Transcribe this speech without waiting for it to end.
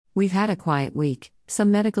We've had a quiet week,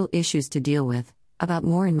 some medical issues to deal with, about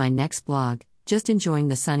more in my next blog, just enjoying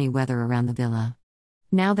the sunny weather around the villa.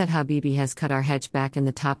 Now that Habibi has cut our hedge back in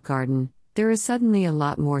the top garden, there is suddenly a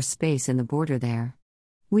lot more space in the border there.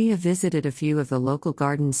 We have visited a few of the local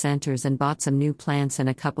garden centers and bought some new plants and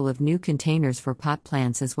a couple of new containers for pot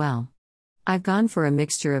plants as well. I've gone for a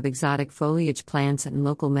mixture of exotic foliage plants and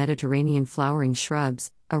local Mediterranean flowering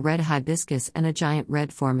shrubs, a red hibiscus and a giant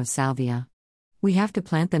red form of salvia. We have to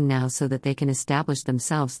plant them now so that they can establish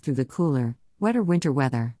themselves through the cooler, wetter winter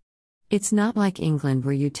weather. It's not like England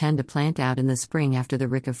where you tend to plant out in the spring after the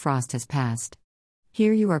rick of frost has passed.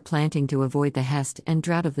 Here you are planting to avoid the hest and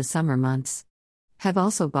drought of the summer months. Have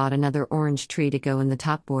also bought another orange tree to go in the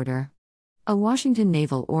top border. A Washington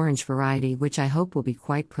navel orange variety which I hope will be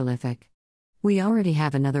quite prolific. We already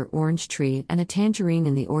have another orange tree and a tangerine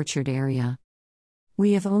in the orchard area.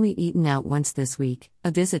 We have only eaten out once this week, a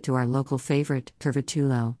visit to our local favorite,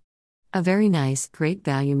 Curvatullo. A very nice, great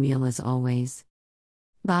value meal as always.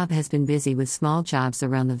 Bob has been busy with small jobs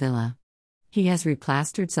around the villa. He has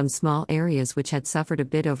replastered some small areas which had suffered a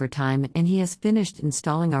bit over time, and he has finished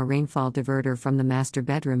installing our rainfall diverter from the master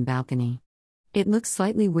bedroom balcony. It looks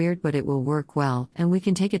slightly weird, but it will work well, and we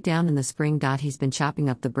can take it down in the spring. He's been chopping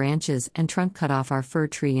up the branches and trunk cut off our fir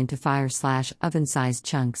tree into fire/oven-sized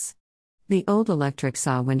chunks. The old electric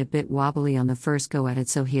saw went a bit wobbly on the first go at it,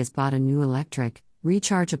 so he has bought a new electric,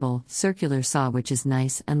 rechargeable, circular saw which is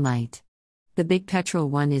nice and light. The big petrol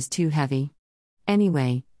one is too heavy.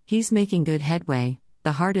 Anyway, he's making good headway.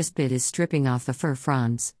 The hardest bit is stripping off the fir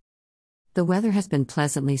fronds. The weather has been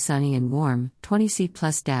pleasantly sunny and warm,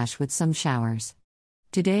 20°+, with some showers.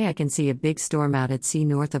 Today I can see a big storm out at sea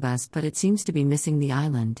north of us, but it seems to be missing the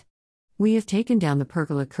island. We have taken down the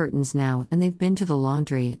pergola curtains now, and they've been to the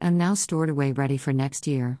laundry and now stored away ready for next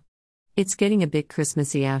year. It's getting a bit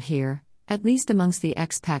Christmassy out here, at least amongst the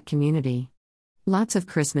expat community. Lots of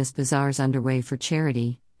Christmas bazaars underway for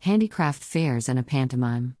charity, handicraft fairs and a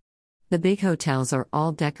pantomime. The big hotels are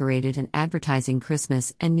all decorated and advertising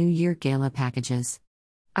Christmas and New Year gala packages.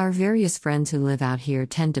 Our various friends who live out here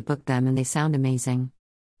tend to book them and they sound amazing.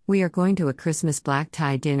 We are going to a Christmas black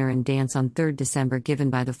tie dinner and dance on 3rd December given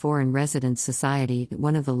by the Foreign Residents Society at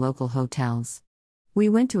one of the local hotels. We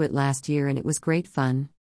went to it last year and it was great fun.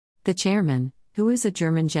 The chairman, who is a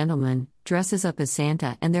German gentleman, dresses up as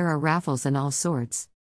Santa and there are raffles and all sorts.